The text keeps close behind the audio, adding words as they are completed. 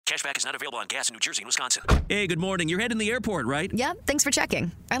Cashback is not available on gas in New Jersey and Wisconsin. Hey, good morning. You're heading to the airport, right? Yep, thanks for checking.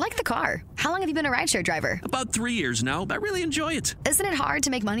 I like the car. How long have you been a rideshare driver? About 3 years now. I really enjoy it. Isn't it hard to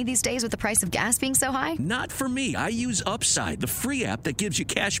make money these days with the price of gas being so high? Not for me. I use Upside, the free app that gives you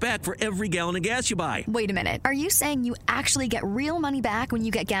cash back for every gallon of gas you buy. Wait a minute. Are you saying you actually get real money back when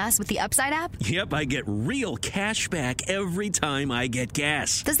you get gas with the Upside app? Yep, I get real cash back every time I get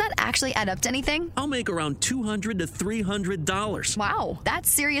gas. Does that actually add up to anything? I'll make around $200 to $300. Wow, that's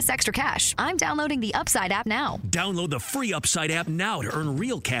serious extra cash. I'm downloading the Upside app now. Download the free Upside app now to earn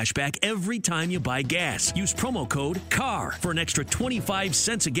real cash back every time you buy gas. Use promo code CAR for an extra 25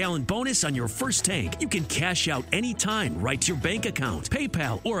 cents a gallon bonus on your first tank. You can cash out anytime right to your bank account,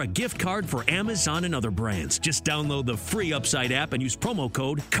 PayPal, or a gift card for Amazon and other brands. Just download the free Upside app and use promo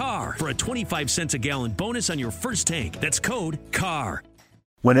code CAR for a 25 cents a gallon bonus on your first tank. That's code CAR.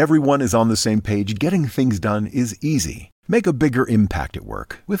 When everyone is on the same page, getting things done is easy. Make a bigger impact at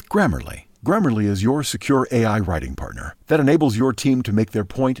work with Grammarly. Grammarly is your secure AI writing partner that enables your team to make their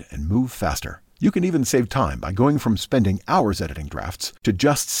point and move faster. You can even save time by going from spending hours editing drafts to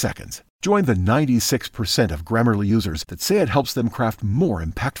just seconds. Join the 96% of Grammarly users that say it helps them craft more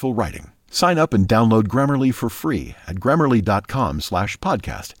impactful writing. Sign up and download Grammarly for free at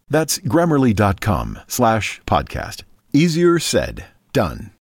Grammarly.com/podcast. That's Grammarly.com/podcast. Easier said,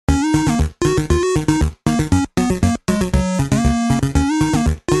 done.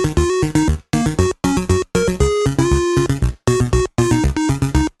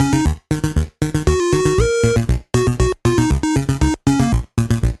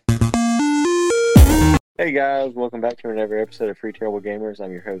 Hey guys, welcome back to another episode of Free Terrible Gamers.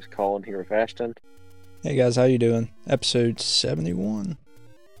 I'm your host Colin here with Ashton. Hey guys, how you doing? Episode 71.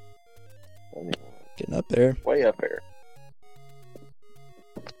 Getting up there. Way up there.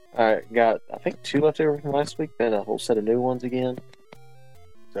 Alright, got I think 2 left over from last week, then a whole set of new ones again.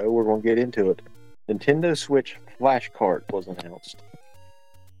 So we're going to get into it. Nintendo Switch Flash Cart was announced.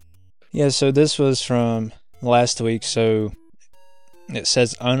 Yeah, so this was from last week, so it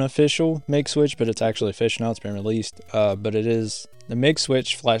says unofficial MIG Switch, but it's actually official now. It's been released. But it is the MIG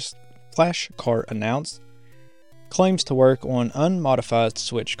Switch Flash Cart announced. Claims to work on unmodified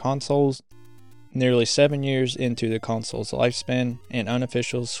Switch consoles. Nearly 7 years into the console's lifespan, an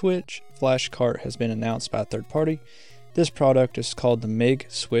unofficial Switch Flash Cart has been announced by a third party. This product is called the MIG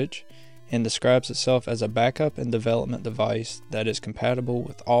Switch and describes itself as a backup and development device that is compatible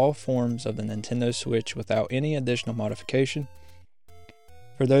with all forms of the Nintendo Switch without any additional modification.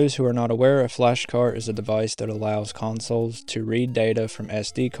 For those who are not aware, a flash cart is a device that allows consoles to read data from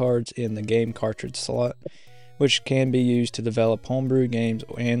SD cards in the game cartridge slot, which can be used to develop homebrew games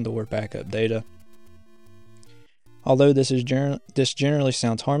and/or backup data. Although this generally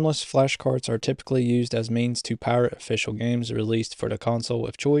sounds harmless, flash carts are typically used as means to pirate official games released for the console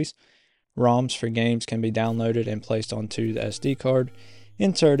of choice. ROMs for games can be downloaded and placed onto the SD card,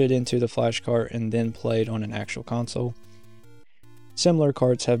 inserted into the flash cart, and then played on an actual console. Similar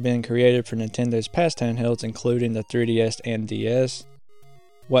carts have been created for Nintendo's past handhelds, including the 3DS and DS.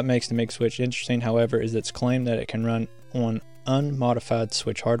 What makes the MIG Switch interesting, however, is its claim that it can run on unmodified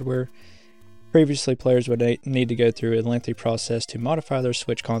Switch hardware. Previously, players would need to go through a lengthy process to modify their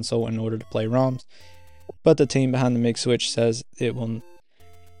Switch console in order to play ROMs, but the team behind the MIG Switch says it will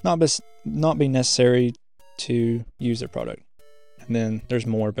not be necessary to use their product. And then there's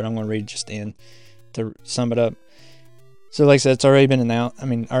more, but I'm going to read just in to sum it up. So like I said, it's already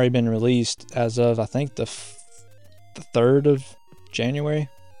been released as of, I think, the 3rd of January.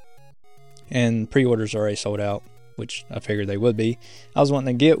 And pre-orders are already sold out, which I figured they would be. I was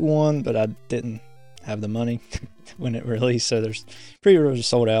wanting to get one, but I didn't have the money when it released, so there's pre-orders are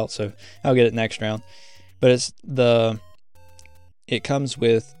sold out, so I'll get it next round. But it comes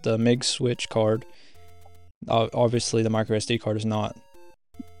with the MIG Switch card. Obviously, the microSD card is not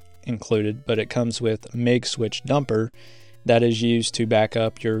included, but it comes with MIG Switch Dumper that is used to back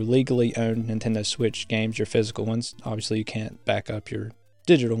up your legally owned Nintendo Switch games, your physical ones. Obviously, you can't back up your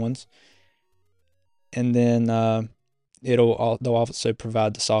digital ones. And then they'll also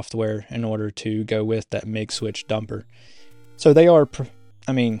provide the software in order to go with that MIG Switch Dumper. So they're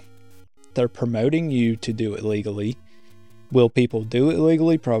promoting you to do it legally. Will people do it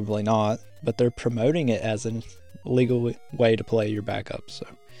legally? Probably not, but they're promoting it as a legal way to play your backup. So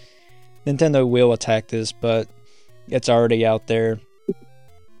Nintendo will attack this, but it's already out there.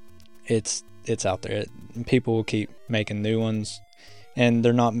 It's out there. People will keep making new ones, and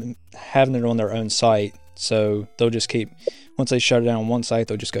they're not having it on their own site. So they'll just keep, once they shut it down on one site,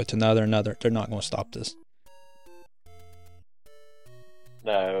 they'll just go to another. They're not going to stop this.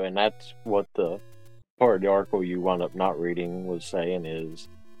 No, and that's what the part of the article you wound up not reading was saying is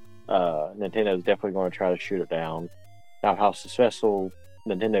Nintendo's definitely going to try to shoot it down. Now, how successful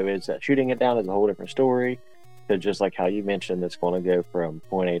Nintendo is at shooting it down is a whole different story. So just like how you mentioned, it's going to go from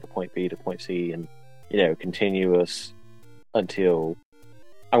point A to point B to point C, and continuous until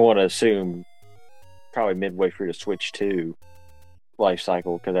I want to assume probably midway through the Switch 2 life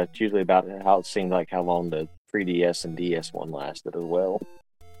cycle, because that's usually about how it seemed like how long the 3DS and DS one lasted as well.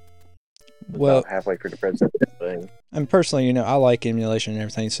 Well, about halfway through the present thing. And personally, I like emulation and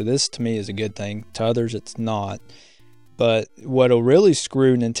everything, so this to me is a good thing. To others, it's not. But what'll really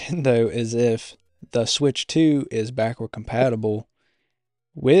screw Nintendo is if the Switch 2 is backward compatible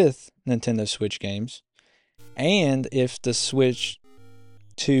with Nintendo Switch games, and if the Switch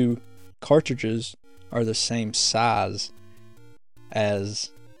 2 cartridges are the same size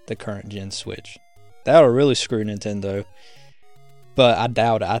as the current gen Switch. That'll really screw Nintendo. But I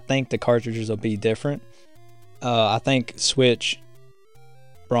doubt it. I think the cartridges will be different. I think Switch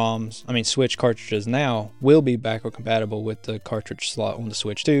cartridges now will be backward compatible with the cartridge slot on the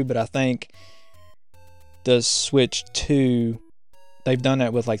Switch 2, but I think the Switch 2, they've done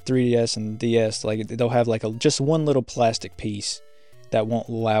that with like 3DS and DS, like they'll have like just one little plastic piece that won't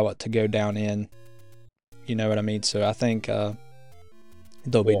allow it to go down in. You know what I mean? So I think there'll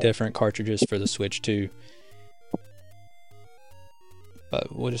be different cartridges for the Switch 2.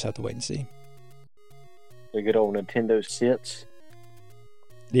 But we'll just have to wait and see. The good old Nintendo sits.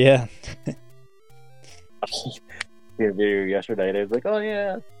 Yeah. In a video yesterday, they was like, oh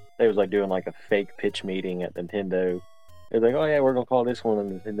yeah. They was like doing like a fake pitch meeting at Nintendo. They was like, oh yeah, we're going to call this one a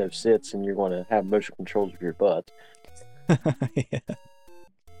Nintendo sits, and you're going to have motion controls with your butt. Yeah.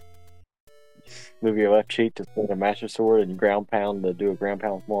 Move your left cheek to swing a Master Sword and ground pound to do a ground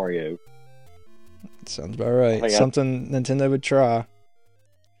pound with Mario. Sounds about right. Something Nintendo would try.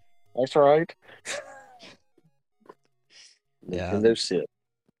 That's right. Yeah. Nintendo sit.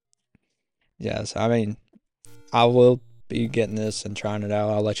 Yes, I mean, I will be getting this and trying it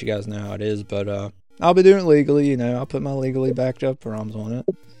out. I'll let you guys know how it is, but I'll be doing it legally. I'll put my legally backed up ROMs on it.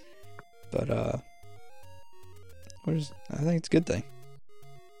 But I think it's a good thing.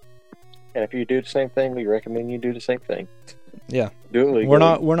 And if you do the same thing, we recommend you do the same thing. Yeah. Do it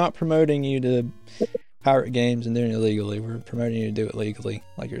legally. We're not promoting you to pirate games and doing it illegally. We're promoting you to do it legally,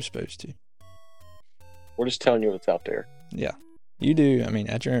 like you're supposed to. We're just telling you what's out there. Yeah, you do. I mean,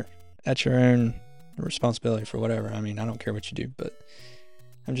 at your own responsibility for whatever. I mean, I don't care what you do, but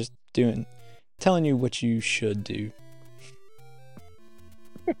I'm just telling you what you should do.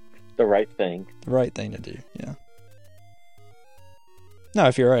 The right thing. The right thing to do. Yeah. Now,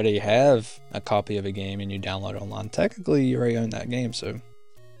 if you already have a copy of a game and you download it online, technically you already own that game. So,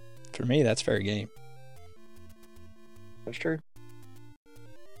 for me, that's fair game. That's true.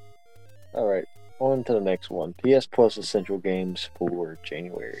 All right, on to the next one. PS Plus Essential Games for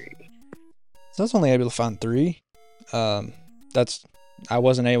January. So I was only able to find 3. I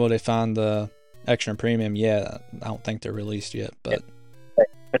wasn't able to find the extra and premium yet. I don't think they're released yet, but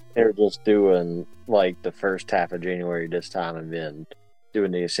they're just doing like the first half of January this time, and then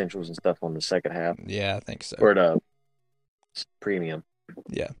doing the essentials and stuff on the second half. Yeah, I think so. Or the premium.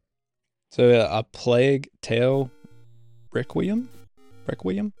 Yeah. So a Plague Tale Requiem,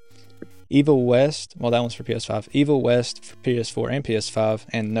 Evil West. Well, that one's for PS5. Evil West for PS4 and PS5,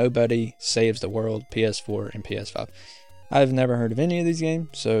 and Nobody Saves the World PS4 and PS5. I've never heard of any of these games,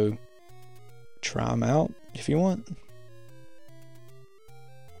 so try them out if you want.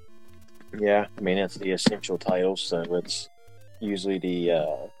 Yeah, I mean it's the essential titles, so it's usually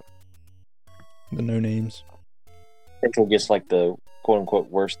the no names. Essential gets like the quote unquote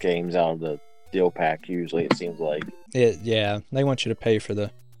worst games out of the deal pack. Usually, it seems like. Yeah, they want you to pay for the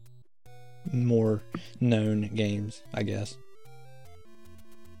more known games, I guess.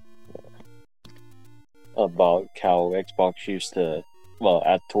 About how Xbox used to,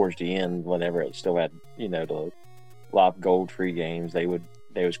 towards the end, whenever it still had, the live gold free games, there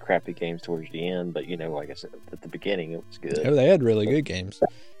was crappy games towards the end, but like I said, at the beginning it was good. Oh, they had really good games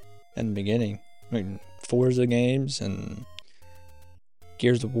in the beginning. I mean, Forza games and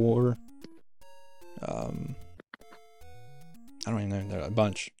Gears of War. I don't even know. There are a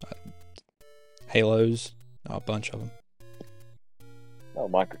bunch. Halos, a bunch of them.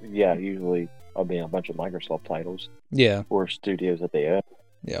 Usually a bunch of Microsoft titles. Yeah. Or studios that they own.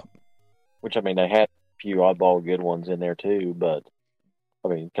 Yeah. Which, they had a few oddball good ones in there too, but,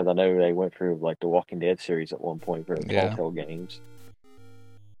 because I know they went through, the Walking Dead series at one point for the Telltale games.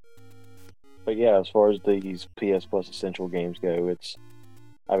 But yeah, as far as these PS Plus Essential games go, it's,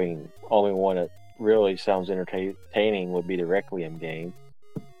 only one that really sounds entertaining would be the Requiem game.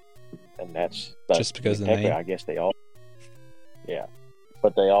 And that's just because of the name. I guess they all. Yeah.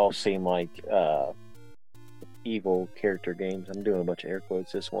 but they all seem like evil character games. I'm doing a bunch of air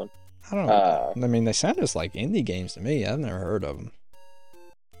quotes this one. I don't know. I mean, they sound just like indie games to me. I've never heard of them.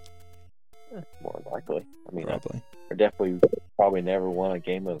 More than likely. I mean, Probably. I definitely probably never won a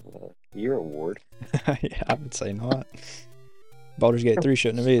Game of the Year award. Yeah, I would say not. Baldur's Gate 3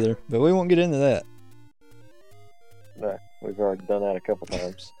 shouldn't have either, but we won't get into that. No, we've already done that a couple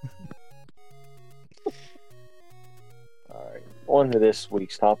times. All right, on to this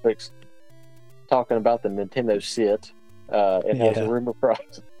week's topics. Talking about the Nintendo Sit. It has a rumor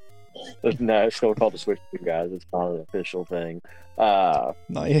price. No, it's still called the Switch 2, guys. It's not an official thing. Not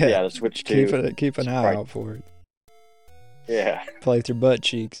yet. Yeah, the Switch 2. Keep an eye out for it. Yeah. Play through butt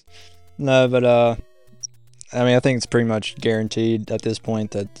cheeks. No, but I mean, I think it's pretty much guaranteed at this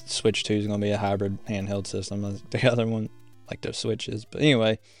point that Switch 2 is going to be a hybrid handheld system as the other one, like the Switch is. But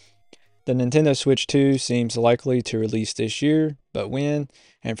anyway, the Nintendo Switch 2 seems likely to release this year, but when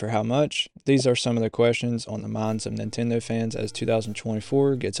and for how much? These are some of the questions on the minds of Nintendo fans as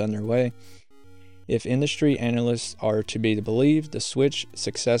 2024 gets underway. If industry analysts are to be believed, the Switch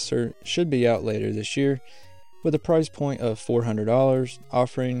successor should be out later this year with a price point of $400,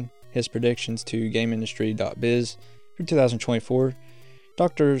 offering his predictions to GameIndustry.biz for 2024.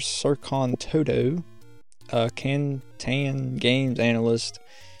 Dr. Serkan Toto, a Kantan Games analyst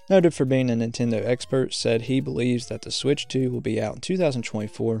noted for being a Nintendo expert, said he believes that the Switch 2 will be out in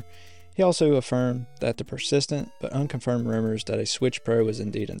 2024. He also affirmed that the persistent but unconfirmed rumors that a Switch Pro was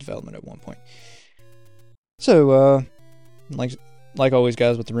indeed in development at one point. So, like always,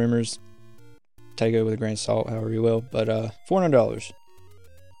 guys, with the rumors, take it with a grain of salt, however you will. But $400,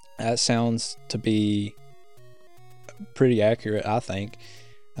 that sounds to be pretty accurate, I think.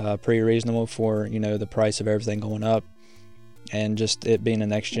 Pretty reasonable for, the price of everything going up. And just it being a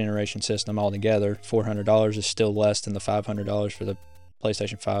next generation system altogether, $400 is still less than the $500 for the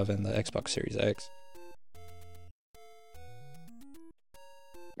PlayStation 5 and the Xbox Series X.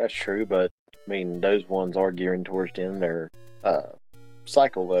 That's true, but I mean, those ones are gearing towards the end of their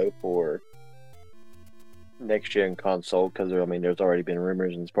cycle, though, for next gen console, because I mean, there's already been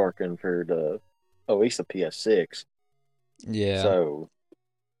rumors and sparking for at least the PS6. Yeah. So,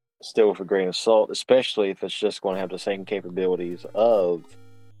 still with a grain of salt, especially if it's just going to have the same capabilities of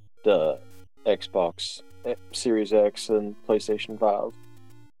the Xbox Series X and PlayStation 5.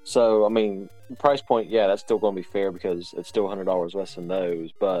 So, I mean, price point, yeah, that's still going to be fair because it's still $100 less than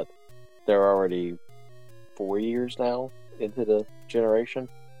those, but they're already 4 years now into the generation.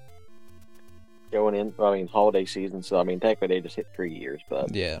 Going in, I mean, holiday season, so I mean, technically they just hit 3 years,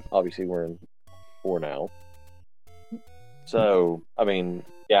 but yeah, obviously we're in 4 now. So, I mean,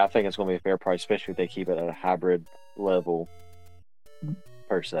 yeah, I think it's going to be a fair price, especially if they keep it at a hybrid level,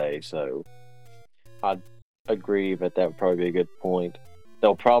 per se. So, I'd agree that would probably be a good point.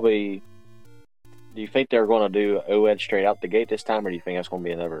 They'll probably... Do you think they're going to do OLED straight out the gate this time, or do you think that's going to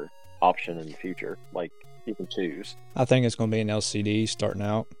be another option in the future? Like, you can choose. I think it's going to be an LCD starting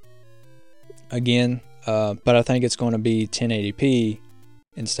out. Again, but I think it's going to be 1080p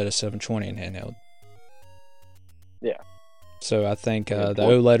instead of 720 in handheld. Yeah. So I think the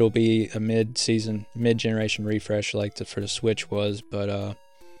OLED will be a mid-generation refresh like for the Switch was, but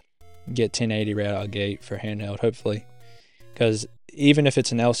get 1080 right out of the gate for handheld, hopefully. Because even if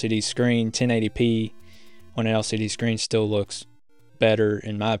it's an LCD screen, 1080p on an LCD screen still looks better,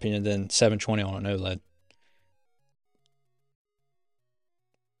 in my opinion, than 720 on an OLED.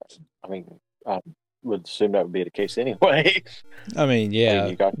 I mean, I would assume that would be the case anyway. I mean,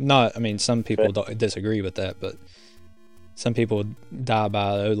 yeah. Some people don't disagree with that, but some people die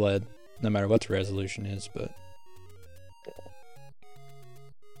by OLED no matter what the resolution is, but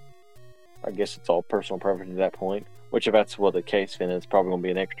I guess it's all personal preference at that point. Which, if that's what the case, then it's probably going to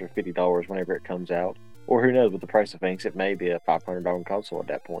be an extra $50 whenever it comes out. Or who knows, with the price of things, it may be a $500 console at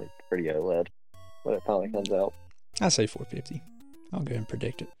that point for the OLED when it finally comes out. I say $450. I'll go ahead and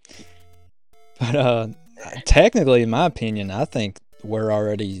predict it. But technically, in my opinion, I think we're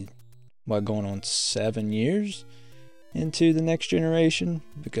already going on 7 years into the next generation,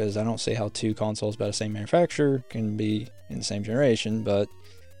 because I don't see how two consoles by the same manufacturer can be in the same generation, but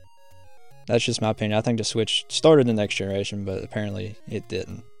that's just my opinion. I think the Switch started the next generation, but apparently it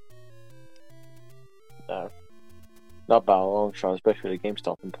didn't. No. Not by a long shot, especially the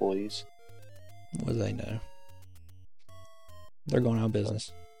GameStop employees. What do they know? They're going out of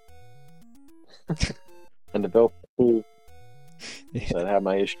business. And developers too. Yeah. That had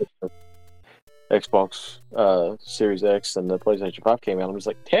my issue with Xbox Series X and the PlayStation 5 came out. I'm just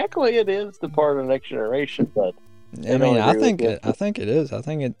like, technically it is the part of the next generation, but I mean, I think it is. I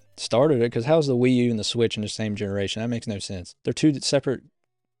think it started it, because how's the Wii U and the Switch in the same generation? That makes no sense. They're two separate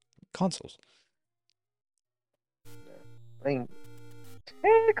consoles. I mean,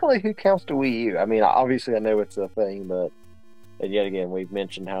 technically, who counts the Wii U? I mean, obviously, I know it's a thing, but and yet again, we've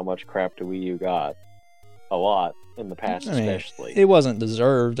mentioned how much crap the Wii U got. A lot in the past, especially. It wasn't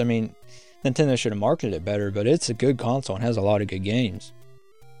deserved. I mean, Nintendo should have marketed it better, but it's a good console and has a lot of good games.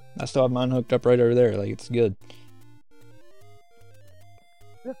 I still have mine hooked up right over there. Like, it's good.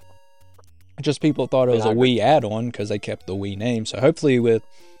 Yeah. Just people thought it was a Wii add-on because they kept the Wii name. So hopefully with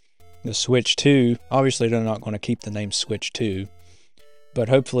the Switch 2, obviously they're not going to keep the name Switch 2, but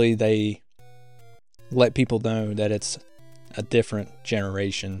hopefully they let people know that it's a different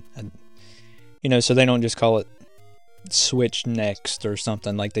generation. And, you know, so they don't just call it Switch Next or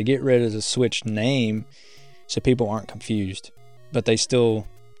something. Like, they get rid of the Switch name so people aren't confused, but they still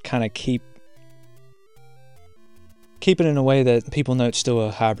kind of keep it in a way that people know it's still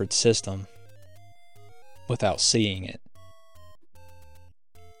a hybrid system without seeing it.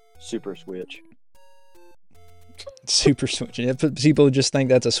 Super Switch. Super Switch. People just think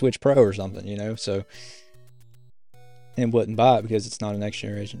that's a Switch Pro or something, you know, so, and wouldn't buy it because it's not a next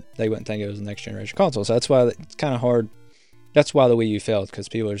generation. They wouldn't think it was a next generation console. So that's why it's kind of hard. That's why the Wii U failed, because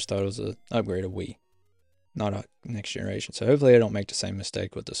people just thought it was an upgrade of Wii, not a next generation. So hopefully they don't make the same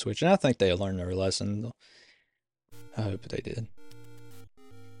mistake with the Switch. And I think they'll learn their lesson. I hope they did.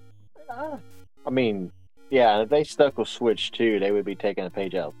 I mean, yeah, if they stuck with Switch 2, they would be taking a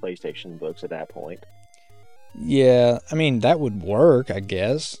page out of PlayStation books at that point. Yeah, I mean, that would work, I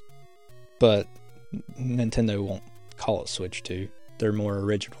guess. But Nintendo won't call it Switch 2. They're more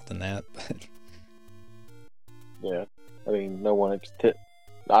original than that. Yeah, I mean,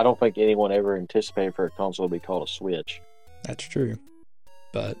 I don't think anyone ever anticipated for a console to be called a Switch. That's true.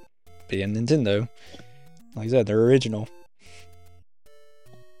 But being Nintendo, like I said, they're original.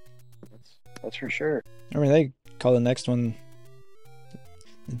 That's for sure. I mean, they call the next one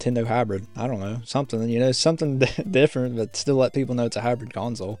Nintendo Hybrid. I don't know. Something, you know, something different, but still let people know it's a hybrid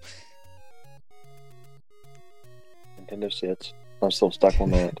console. Nintendo sits. I'm still stuck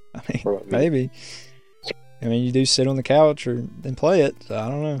on that. I mean, maybe. I mean, you do sit on the couch and play it, so I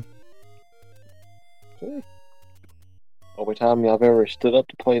don't know. Only time I've ever stood up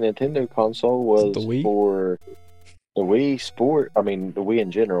to play a Nintendo console was the Wii? For the Wii Sport. I mean, the Wii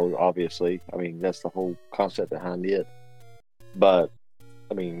in general, obviously. I mean, that's the whole concept behind it. But,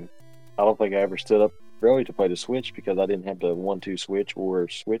 I mean, I don't think I ever stood up really to play the Switch because I didn't have the 1-2 Switch or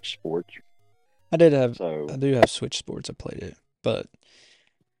Switch Sports. I do have Switch Sports. I played it, but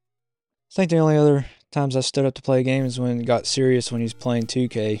I think the only other times I stood up to play a game is when it got serious when he was playing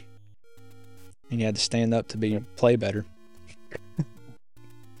 2K, and you had to stand up to play better.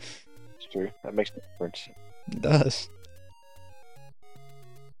 It's true. That makes a difference. It does.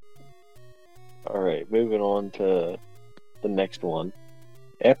 All right, moving on to the next one.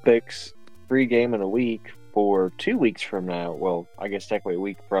 Epic's free game in a week for 2 weeks from now. Well, I guess technically a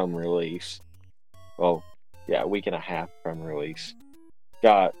week from release. Well, yeah, a week and a half from release.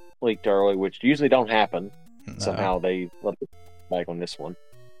 Got leaked early, which usually don't happen. No. Somehow they let it back on this one.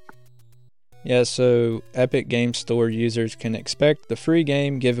 Yeah, so Epic Game Store users can expect the free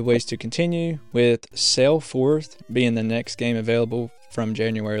game giveaways to continue, with Sail Forth being the next game available from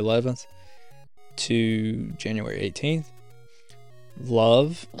January 11th to January 18th.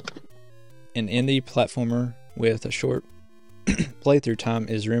 Love, an indie platformer with a short playthrough time,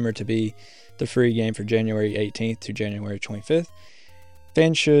 is rumored to be the free game for January 18th to January 25th.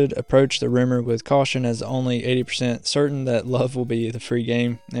 Fans should approach the rumor with caution, as only 80% certain that Love will be the free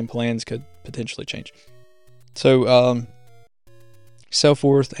game, and plans could potentially change. So, Sail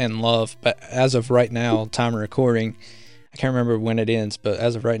Forth and Love, but as of right now, time of recording, I can't remember when it ends, but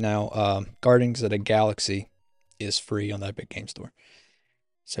as of right now, Guardians of the Galaxy is free on the Epic Game Store.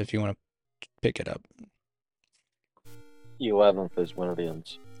 So if you want to pick it up. 11th is when it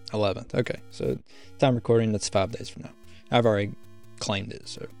ends. 11th, okay. So time recording, that's 5 days from now. I've already claimed it,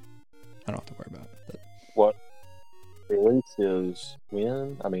 so I don't have to worry about it. But. What release is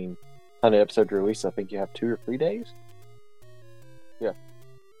when? I mean, on the episode release, I think you have 2 or 3 days. Yeah.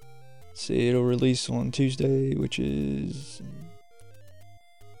 See, it'll release on Tuesday, which is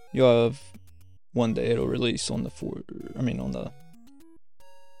you'll have 1 day. It'll release on the on the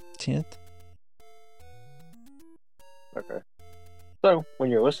 10th. Okay. So when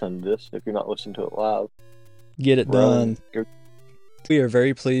you're listening to this, if you're not listening to it live, get it done. We are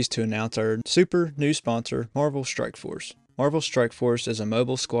very pleased to announce our super new sponsor, Marvel Strike Force. Marvel Strike Force is a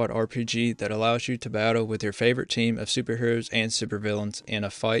mobile squad RPG that allows you to battle with your favorite team of superheroes and supervillains in a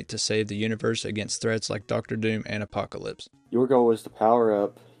fight to save the universe against threats like Doctor Doom and Apocalypse. Your goal is to power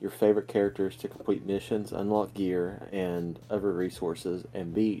up your favorite characters to complete missions, unlock gear and other resources,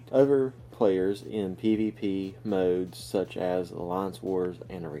 and beat other players in PvP modes such as Alliance Wars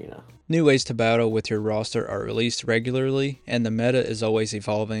and Arena. New ways to battle with your roster are released regularly, and the meta is always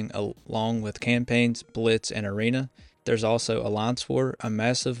evolving along with campaigns, Blitz, and Arena. There's also Alliance War, a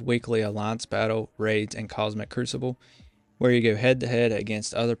massive weekly alliance battle, raids, and Cosmic Crucible, where you go head-to-head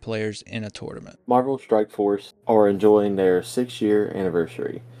against other players in a tournament. Marvel Strike Force are enjoying their 6-year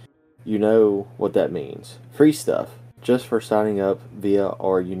anniversary. You know what that means. Free stuff, just for signing up via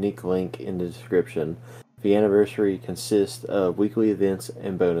our unique link in the description. The anniversary consists of weekly events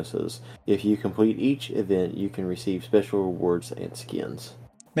and bonuses. If you complete each event, you can receive special rewards and skins.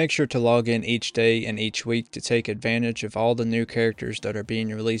 Make sure to log in each day and each week to take advantage of all the new characters that are being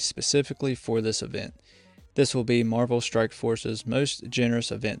released specifically for this event. This will be Marvel Strike Force's most generous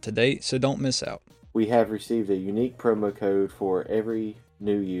event to date, so don't miss out. We have received a unique promo code for every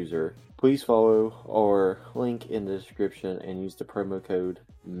new user. Please follow our link in the description and use the promo code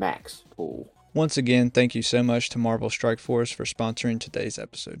MAXPOOL. Once again, thank you so much to Marvel Strike Force for sponsoring today's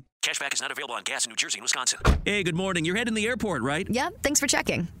episode. Cashback is not available on gas in New Jersey and Wisconsin. Hey, good morning. You're heading to the airport, right? Yep, thanks for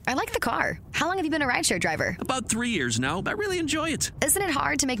checking. I like the car. How long have you been a rideshare driver? About 3 years now. I really enjoy it. Isn't it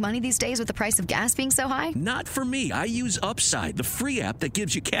hard to make money these days with the price of gas being so high? Not for me. I use Upside, the free app that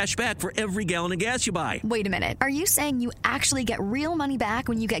gives you cash back for every gallon of gas you buy. Wait a minute. Are you saying you actually get real money back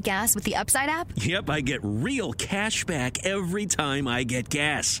when you get gas with the Upside app? Yep, I get real cash back every time I get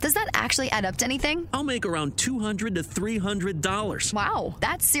gas. Does that actually add up to anything? I'll make around $200 to $300. Wow,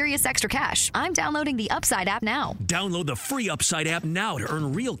 that's serious extra cash. I'm downloading the Upside app now. Download the free Upside app now to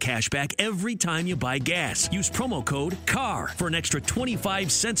earn real cash back every time you buy gas. Use promo code CAR for an extra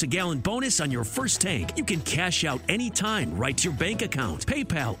 25 cents a gallon bonus on your first tank. You can cash out anytime right to your bank account,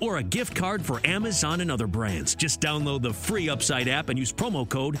 PayPal, or a gift card for Amazon and other brands. Just download the free Upside app and use promo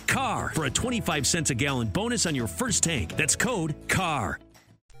code CAR for a 25 cents a gallon bonus on your first tank. That's code CAR.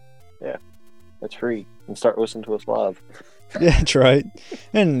 Yeah, that's free. And start listening to us live. Yeah, that's right.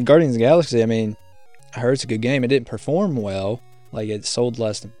 And Guardians of the Galaxy, I mean, I heard it's a good game. It didn't perform well. Like, it sold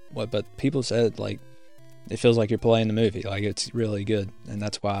less than what, but people said, like, it feels like you're playing the movie. Like, it's really good. And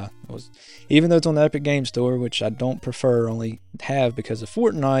that's why it was, even though it's on the Epic Game Store, which I don't prefer, only have because of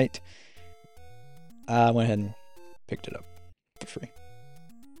Fortnite, I went ahead and picked it up for free.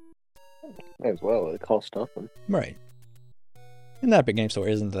 May as well. It costs nothing. Right. And the Epic Game Store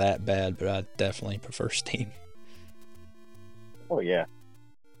isn't that bad, but I definitely prefer Steam. Oh, yeah.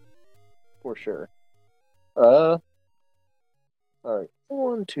 For sure. Alright,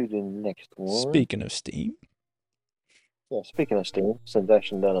 on to the next one. Speaking of Steam. Yeah, speaking of Steam, since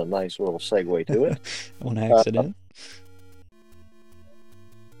Ashton done a nice little segue to it. On accident.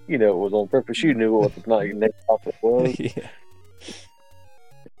 You know it was on purpose. You knew what the next topic was. Yeah.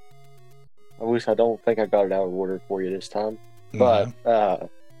 I don't think I got it out of order for you this time. But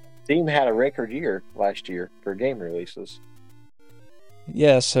Steam had a record year last year for game releases.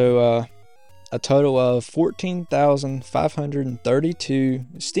 Yeah, so a total of 14,532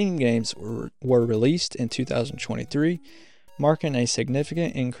 Steam games were released in 2023, marking a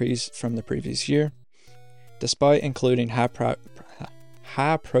significant increase from the previous year. Despite including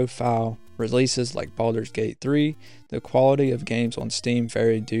high-profile releases like Baldur's Gate 3, the quality of games on Steam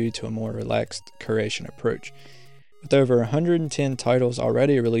varied due to a more relaxed curation approach. With over 110 titles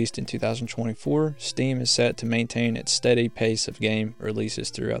already released in 2024, Steam is set to maintain its steady pace of game releases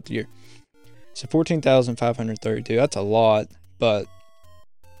throughout the year. So 14,532, that's a lot, but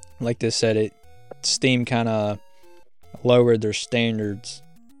like this said, Steam kind of lowered their standards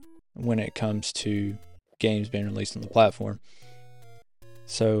when it comes to games being released on the platform.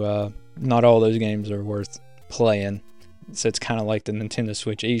 So not all those games are worth playing. So it's kind of like the Nintendo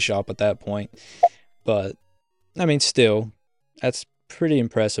Switch eShop at that point. But I mean, still, that's pretty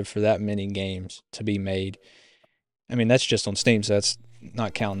impressive for that many games to be made. I mean, that's just on Steam, so that's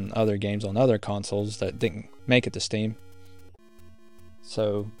not counting other games on other consoles that didn't make it to Steam.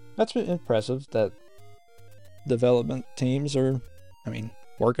 So that's impressive that development teams are,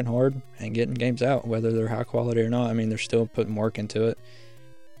 working hard and getting games out, whether they're high quality or not. I mean, they're still putting work into it.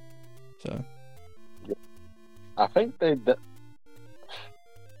 So I think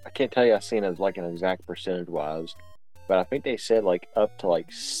I can't tell you I've seen it like an exact percentage wise, but I think they said like up to like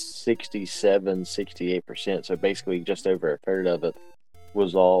 67-68%. So basically just over a third of it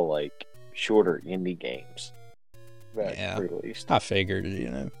was all like shorter indie games that released. I figured,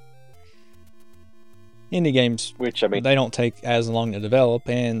 indie games, which they don't take as long to develop,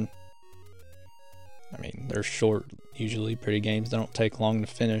 and they're short usually. Pretty games, they don't take long to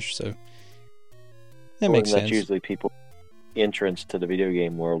finish, so that makes sense. Usually people entrance to the video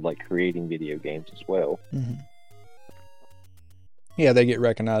game world, like creating video games as well. Mm-hmm. Yeah, they get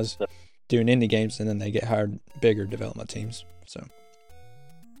recognized doing indie games, and then they get hired bigger development teams. So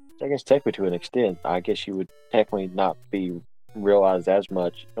I guess technically, to an extent, I guess you would technically not be realized as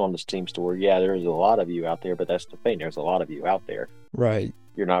much on the Steam store. Yeah, there's a lot of you out there, but that's the thing. There's a lot of you out there. right.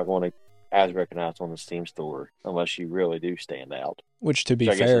 You're not going to as recognized on the Steam store unless you really do stand out. Which, to be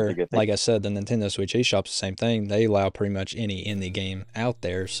So I guess that's a fair, good thing. like I said, the Nintendo Switch eShop's the same thing. They allow pretty much any indie game out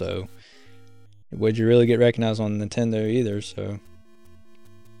there. So would you really get recognized on Nintendo either? So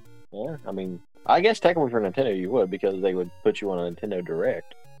Yeah, I mean, I guess technically for Nintendo you would, because they would put you on a Nintendo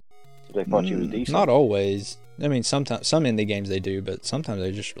Direct if they thought you was decent. not always. I mean, sometimes some indie games they do, but sometimes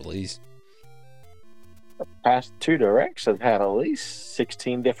they just release. The past 2 Directs have had at least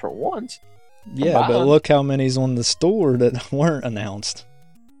 16 different ones. Yeah, but Combined. look how many's on the store that weren't announced.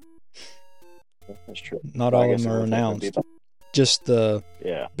 That's true. Not I all of guess them it are would technically be announced. Just the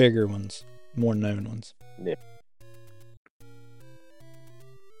Yeah. bigger ones, more known ones.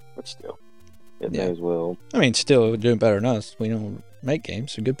 But still, it Yeah. may as well. I mean, still doing better than us. We don't make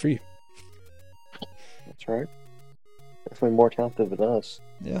games, so good for you. That's right. Definitely more talented than us.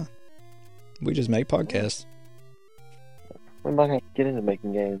 Yeah. We just make podcasts. We might have to get into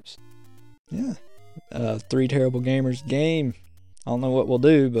making games. Yeah. Three Terrible Gamers game. I don't know what we'll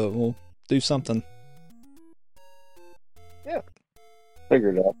do, but we'll do something.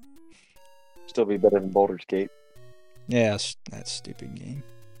 Figure it out. Still be better than Baldur's Gate. Yeah, that stupid game.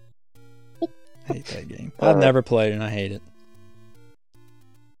 I hate that game. All I've right. never played it and I hate it.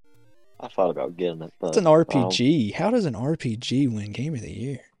 I thought about getting it, but It's an RPG. How does an RPG win Game of the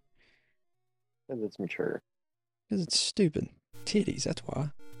Year? it's mature. Because it's stupid. Titties, that's why.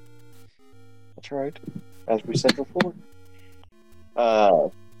 That's right. As we said before.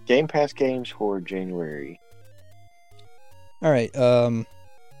 Game Pass games for January. Alright,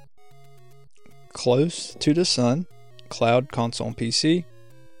 Close to the Sun, Cloud console and PC,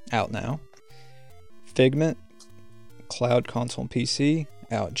 out now. Figment, Cloud console and PC,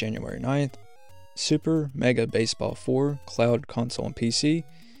 out January 9th. Super Mega Baseball 4, Cloud console and PC,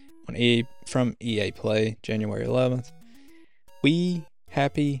 from EA Play, January 11th. We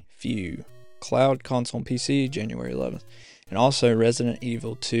Happy Few, Cloud console and PC, January 11th. And also Resident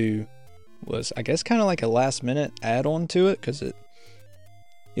Evil 2 was, I guess, kind of like a last minute add-on to it, because it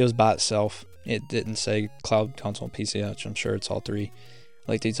was by itself. It didn't say Cloud console and PC, which I'm sure it's all three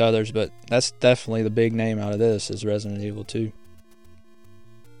like these others, but that's definitely the big name out of this is Resident Evil 2.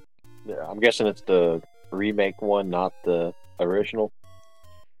 Yeah, I'm guessing it's the remake one, not the original.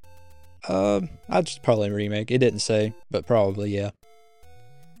 I'd just probably remake. It didn't say, but probably, yeah.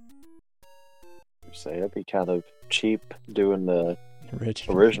 Say it'd be kind of cheap doing the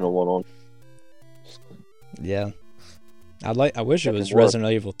Original. original one on. Yeah. I wish it was Nothing more.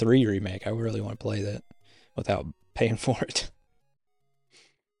 Resident Evil 3 remake. I really want to play that without paying for it.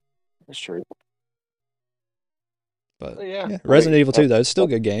 That's true. But Yeah. yeah, Resident Evil 2 though, it's still a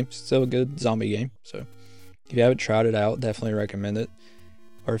good game. Still a good zombie game. So if you haven't tried it out, definitely recommend it.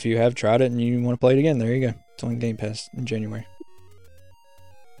 Or if you have tried it and you want to play it again, there you go. It's on Game Pass in January.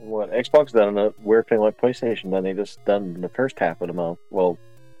 What Xbox done a weird thing like PlayStation done. They just done the first half of the month. Well,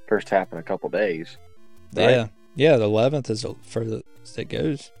 first half in a couple days. Right? Yeah, the 11th is the furthest it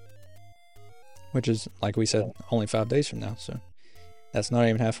goes. Which is, like we said, only 5 days from now. So that's not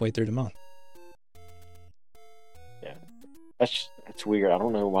even halfway through the month. That's weird. I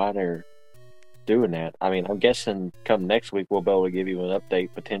don't know why they're doing that. I mean, I'm guessing come next week we'll be able to give you an update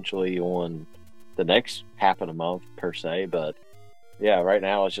potentially on the next half of the month per se. But yeah, right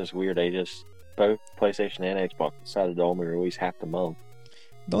now it's just weird. They just both PlayStation and Xbox decided to only release half the month.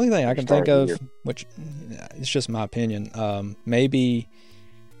 The only thing I can think Start of, the which it's just my opinion, maybe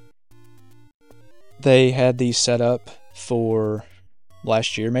they had these set up for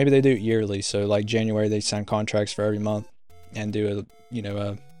last year. Maybe they do it yearly. So like January, they sign contracts for every month and do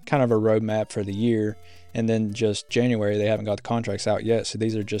a kind of a roadmap for the year. And then just January, they haven't got the contracts out yet. So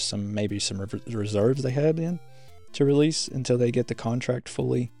these are just some reserves they had in to release until they get the contract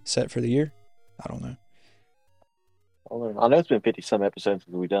fully set for the year. I don't know. I know it's been 50-some episodes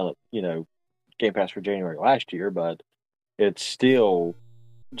since we done it, Game Pass for January last year, but it's still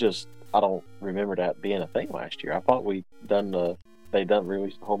just, I don't remember that being a thing last year. I thought they done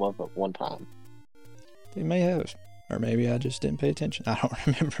release the whole month at one time. They may have. Or maybe I just didn't pay attention. I don't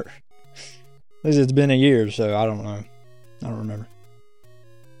remember. At least it's been a year, so I don't know. I don't remember.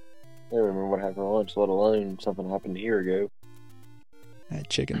 I don't remember what happened for lunch, let alone something happened a year ago. I had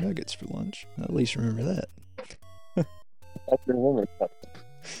chicken nuggets for lunch. I at least remember that. I can remember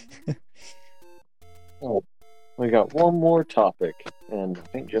that. Oh. We got one more topic, and I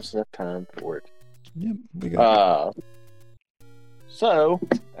think just enough time for it. Yep, we got So,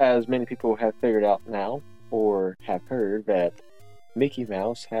 as many people have figured out now, or have heard, that Mickey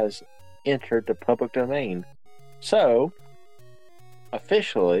Mouse has entered the public domain. So,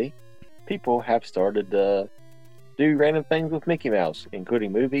 officially, people have started to do random things with Mickey Mouse,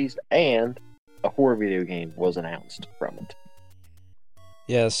 including movies, and a horror video game was announced from it.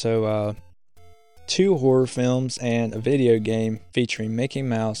 Yeah, so 2 horror films and a video game featuring Mickey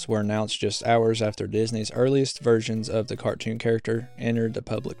Mouse were announced just hours after Disney's earliest versions of the cartoon character entered the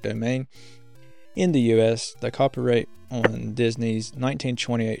public domain. In the US, the copyright on Disney's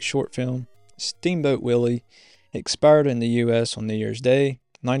 1928 short film, Steamboat Willie, expired in the US on New Year's Day,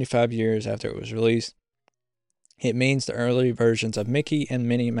 95 years after it was released. It means the early versions of Mickey and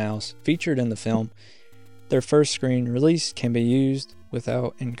Minnie Mouse featured in the film, their first screen release, can be used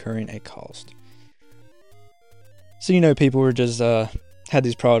without incurring a cost. So, people were just had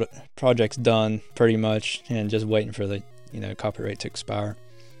these projects done pretty much and just waiting for the copyright to expire.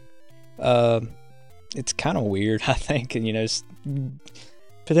 It's kind of weird, I think, and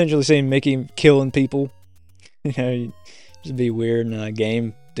potentially seeing Mickey killing people, just be weird, and a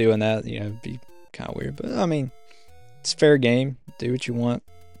game doing that, be kind of weird. But I mean, it's fair game. Do what you want.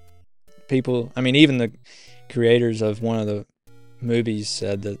 People, even the creators of one of the movies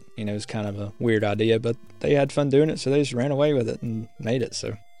said that it was kind of a weird idea, but they had fun doing it, so they just ran away with it and made it.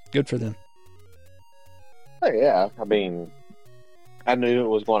 So good for them. Oh yeah, I knew it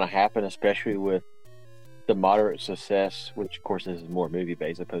was going to happen, especially with the moderate success, which of course this is more movie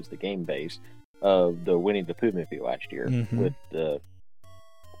based opposed to game based, of the Winnie the Pooh movie last year with the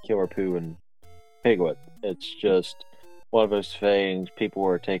Killer Pooh and Piglet. It's just one of those things. People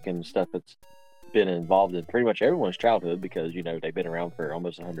are taking stuff that's been involved in pretty much everyone's childhood because they've been around for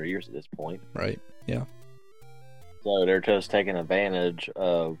almost 100 years at this point. Right. Yeah. So they're just taking advantage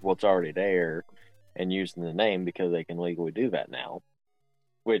of what's already there and using the name because they can legally do that now.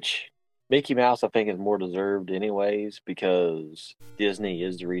 Which Mickey Mouse, I think, is more deserved anyways because Disney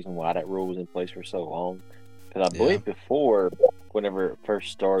is the reason why that rule was in place for so long. Because I believe before, whenever it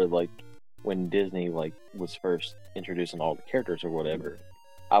first started, like when Disney was first introducing all the characters or whatever,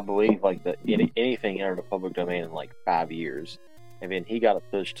 I believe that anything entered the public domain in 5 years, and then he got it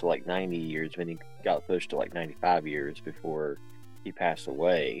pushed to 90 years. Then he got it pushed to 95 years before he passed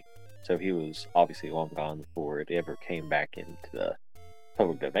away. So he was obviously long gone before it ever came back into the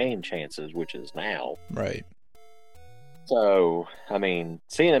public domain chances, which is now. Right. So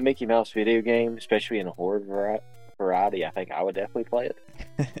seeing a Mickey Mouse video game, especially in a horror variety, I think I would definitely play it.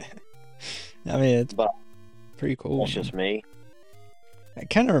 It's pretty cool. That's just me. It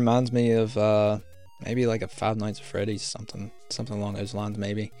kind of reminds me of maybe a Five Nights at Freddy's, something along those lines,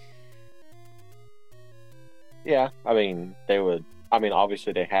 maybe. Yeah, they would.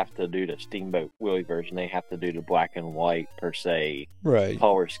 Obviously they have to do the Steamboat Willie version. They have to do the black and white per se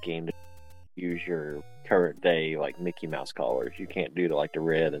color scheme to use your current day Mickey Mouse colors. You can't do the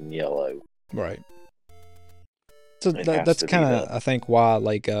red and yellow. Right. So that's kind of I think why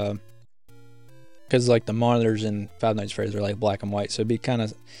because the monitors in Five Nights at Freddy's are black and white, so it'd be kind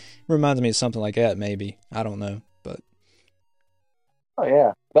of reminds me of something like that. Maybe, I don't know, but oh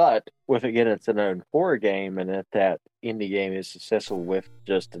yeah. But with it getting its own horror game, and if that indie game is successful with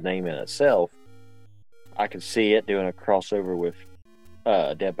just the name in itself, I could see it doing a crossover with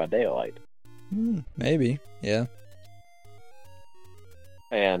Dead by Daylight. Maybe, yeah.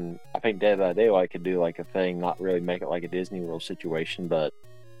 And I think Dead by Daylight could do a thing, not really make it like a Disney World situation, but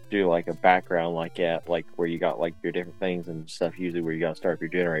do a background where you got your different things and stuff, usually where you got to start up your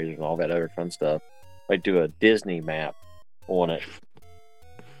generators and all that other fun stuff. Do a Disney map on it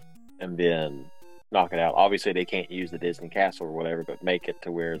and then knock it out. Obviously they can't use the Disney castle or whatever, but make it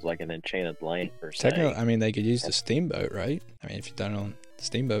to where it's an enchanted land per se. Technically, they could use the steamboat, right? If you've done it on the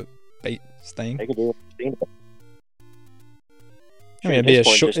steamboat bait thing, they could do it on the steamboat.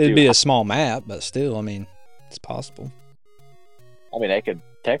 It'd be a small map, but still, it's possible. They could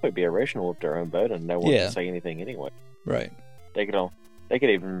technically be original with their own boat and no one can say anything anyway. Right. They could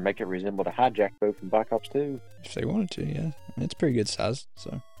even make it resemble the hijack boat from Black Ops 2. If they wanted to, yeah. It's pretty good size,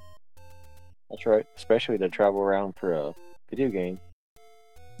 so. That's right. Especially to travel around for a video game.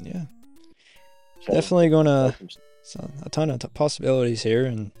 Yeah. So, definitely gonna a ton of possibilities here,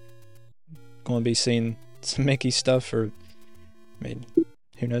 and going to be seeing some Mickey stuff for,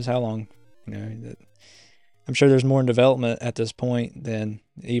 who knows how long, I'm sure there's more in development at this point than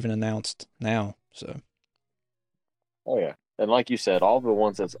even announced now, so. Oh yeah. And like you said, all the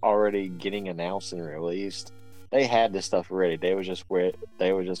ones that's already getting announced and released, they had this stuff ready. They were just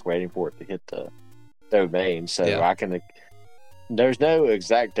waiting for it to hit the domain. So Yeah. There's no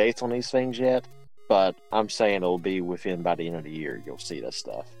exact dates on these things yet, but I'm saying it'll be within by the end of the year. You'll see this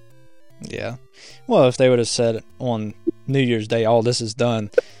stuff. Yeah. Well, if they would have said on New Year's Day, all this is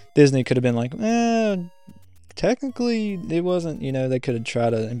done, Disney could have been like, technically it wasn't, they could have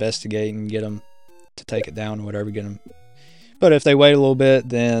tried to investigate and get them to take it down or whatever, get them. But if they wait a little bit,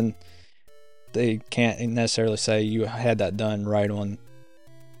 then they can't necessarily say you had that done right on,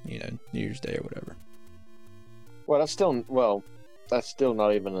 New Year's Day or whatever. Well, that's still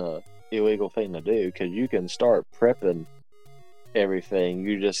not even a illegal thing to do, because you can start prepping everything.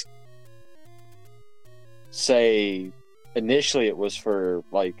 You just say initially it was for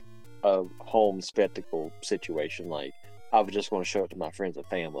like a home spectacle situation, like I was just going to show it to my friends and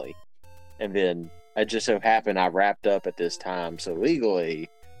family, and then it just so happened I wrapped up at this time, so legally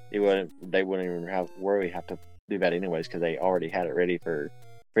they wouldn't even have to do that anyways, because they already had it ready for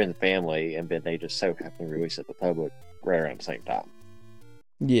friends and family, and then they just so happened to release it to the public right around the same time.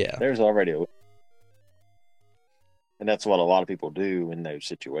 Yeah. There's already and that's what a lot of people do in those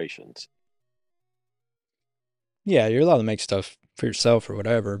situations. Yeah, you're allowed to make stuff for yourself or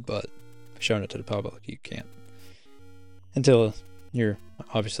whatever, but showing it to the public, you can't. Until you're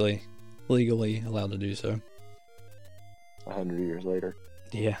obviously legally allowed to do so. 100 years later.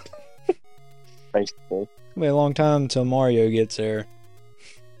 Yeah. Basically. It'll be a long time until Mario gets there.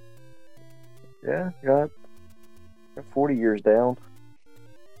 Yeah, got 40 years down.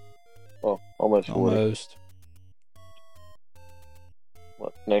 Well, almost 40. Almost.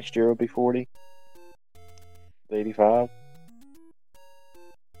 What, next year will be 40? 85?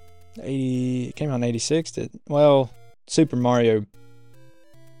 80, it came out in 86. Super Mario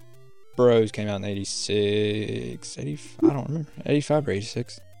Bros. Came out in 86. 85, I don't remember. 85 or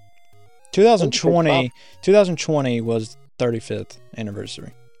 86. 2020 was 35th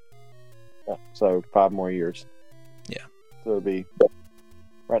anniversary. Yeah, so 5 more years. Yeah. So it'll be...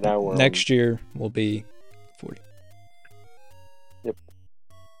 Right now we're next year will be 40. Yep.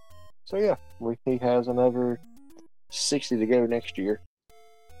 So yeah, he has another 60 to go next year.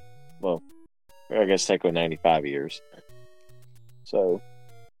 Well, I guess technically 95 years. So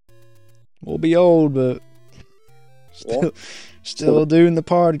we'll be old, but still doing the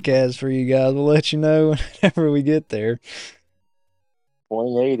podcast for you guys. We'll let you know whenever we get there.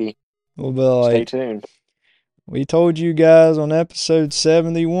 2080. We'll be like, stay tuned. We told you guys on episode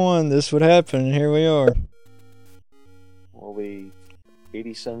 71 this would happen, and here we are. We'll be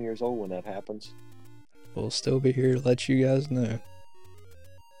 80-some years old when that happens. We'll still be here to let you guys know.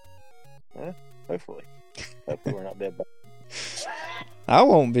 Hopefully. Hopefully we're not dead. I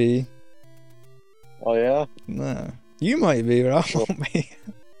won't be. Oh, yeah? No. You might be, but I won't be.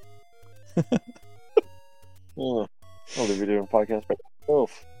 I'll be doing a podcast by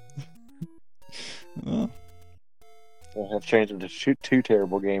myself. Well, I'll have changed into two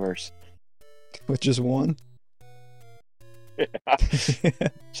terrible gamers. with just one?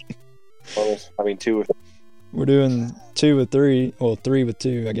 Well, I mean, 2 with... We're doing 2 with 3. Well, 3 with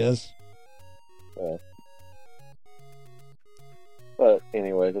 2, I guess. Yeah. But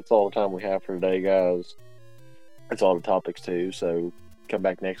anyway, that's all the time we have for today, guys. That's all the topics, too. So come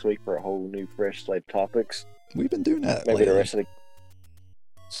back next week for a whole new, fresh slate of topics. We've been doing that Maybe lately. the rest of the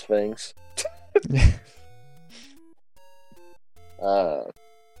things. Follow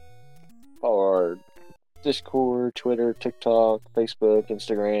our Discord, Twitter, TikTok, Facebook,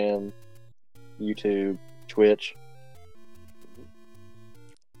 Instagram, YouTube, Twitch.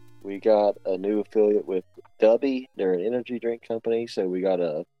 We got a new affiliate with Dubby. They're an energy drink company, so we got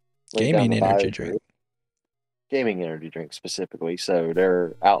a link down Gaming the bio energy for drink. Gaming energy drink specifically. So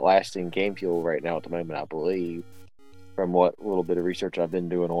they're outlasting Game Fuel right now at the moment, I believe, from what little bit of research I've been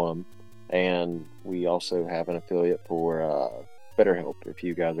doing on them. And we also have an affiliate for BetterHelp if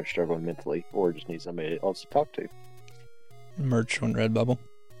you guys are struggling mentally or just need somebody else to talk to. Merch on Redbubble.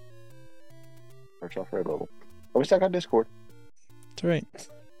 Merch off Redbubble. Oh, we still got Discord. That's right.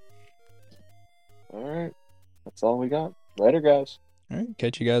 All right. That's all we got. Later, guys. All right.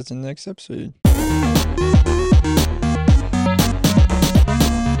 Catch you guys in the next episode.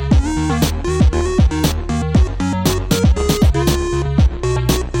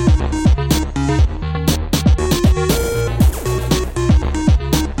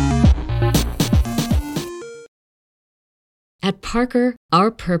 At Parker,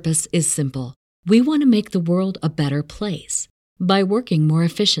 our purpose is simple. We want to make the world a better place by working more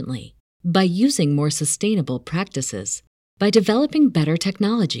efficiently, by using more sustainable practices, by developing better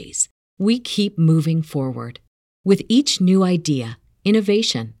technologies. We keep moving forward. With each new idea,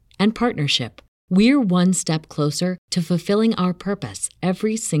 innovation, and partnership, we're one step closer to fulfilling our purpose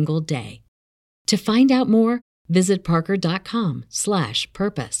every single day. To find out more, visit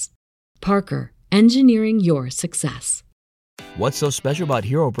parker.com/purpose. Parker, engineering your success. What's so special about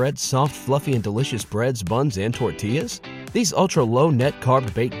Hero Bread's soft, fluffy, and delicious breads, buns, and tortillas? These ultra-low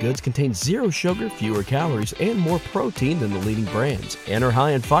net-carb baked goods contain zero sugar, fewer calories, and more protein than the leading brands, and are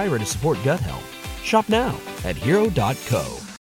high in fiber to support gut health. Shop now at Hero.co.